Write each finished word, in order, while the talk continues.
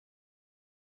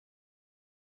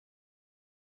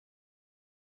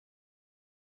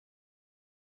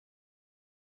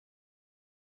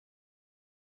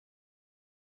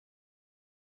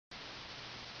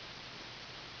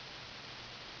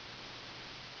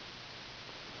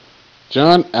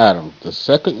John Adams, the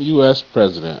second U.S.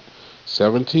 President,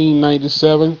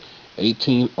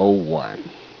 1797-1801.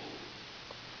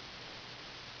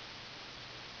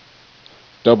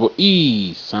 Double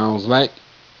E sounds like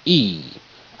E.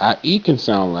 IE can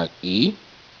sound like E.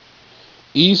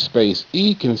 E space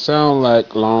E can sound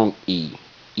like long E.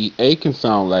 EA can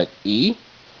sound like E.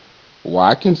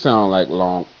 Y can sound like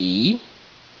long E.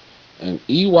 And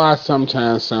EY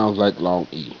sometimes sounds like long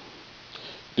E.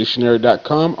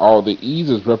 Dictionary.com, all the E's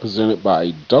is represented by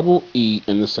a double E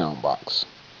in the sound box.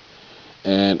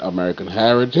 And American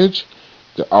Heritage,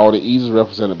 all the E's is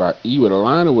represented by E with a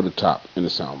line over the top in the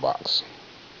sound box.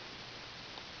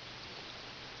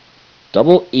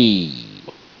 Double E.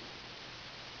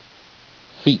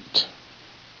 Feet.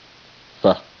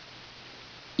 F.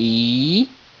 E.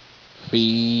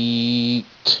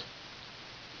 Feet.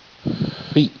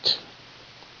 Feet.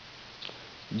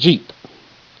 Jeep.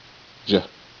 J.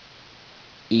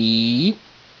 E.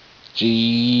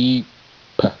 Jeep.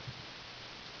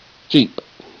 Jeep.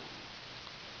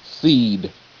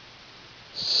 Seed.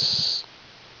 S.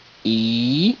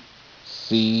 E.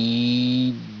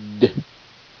 Seed.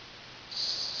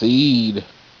 Seed.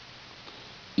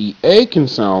 EA can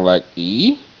sound like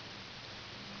E.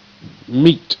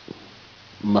 Meat.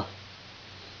 M.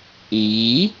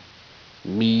 E.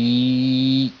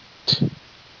 Meat.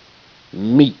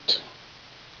 Meat.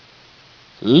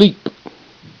 Leap.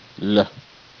 L.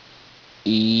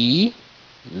 E.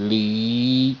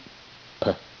 Leap.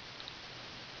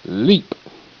 Leap.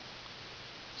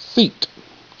 Seat.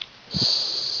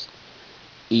 S.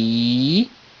 E.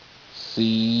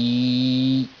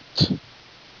 Seat.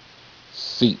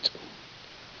 Seat.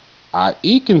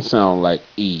 IE can sound like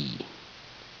E.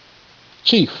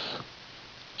 Chief.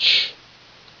 Ch.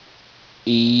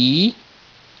 E.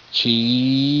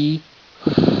 Chief.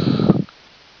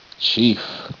 Chief.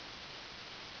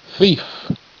 Thief.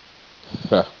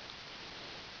 Th.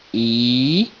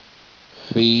 E.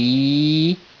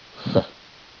 Thief.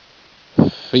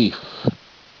 Thief.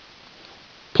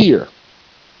 Peer.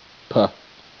 P.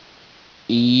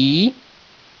 E.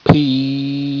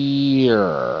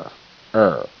 Peer.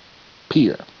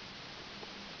 Peer.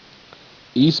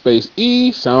 E space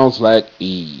E sounds like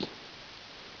E.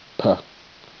 P.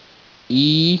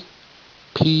 E.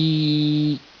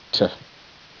 Pete.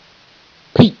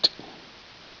 Pete.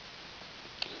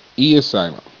 E is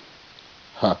silent.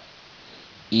 H.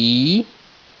 E.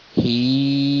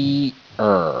 He.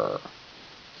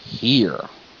 Here.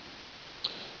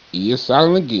 E is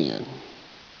silent again.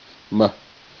 M.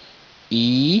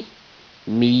 E.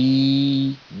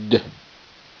 Mead.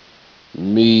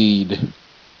 Mead.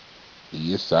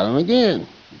 E is silent again.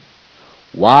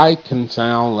 Y can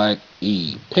sound like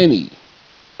E. Penny.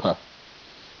 P.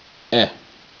 Eh.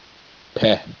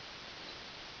 Pe.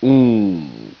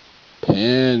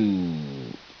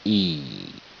 Pen.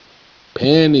 E.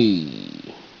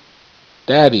 Penny.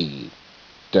 Daddy.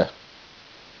 D.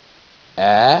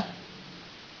 A.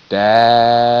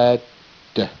 Dad.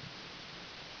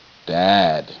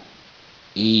 Dad.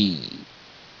 E.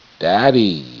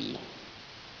 Daddy.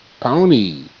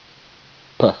 Pony.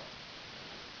 P.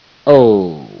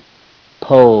 O.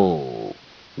 Po.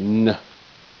 N.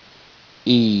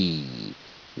 E.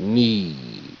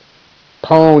 Knee.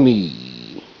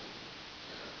 Pony.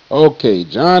 Okay,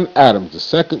 John Adams, the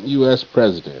second U.S.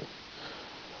 President.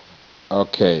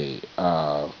 Okay,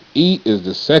 E is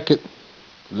the second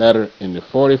letter in the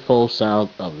 44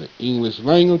 sounds of the English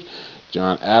language.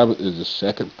 John Adams is the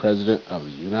second president of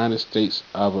the United States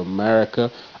of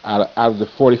America out of the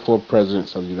 44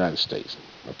 presidents of the United States.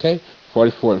 Okay,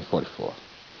 44 and 44.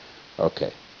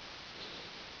 Okay.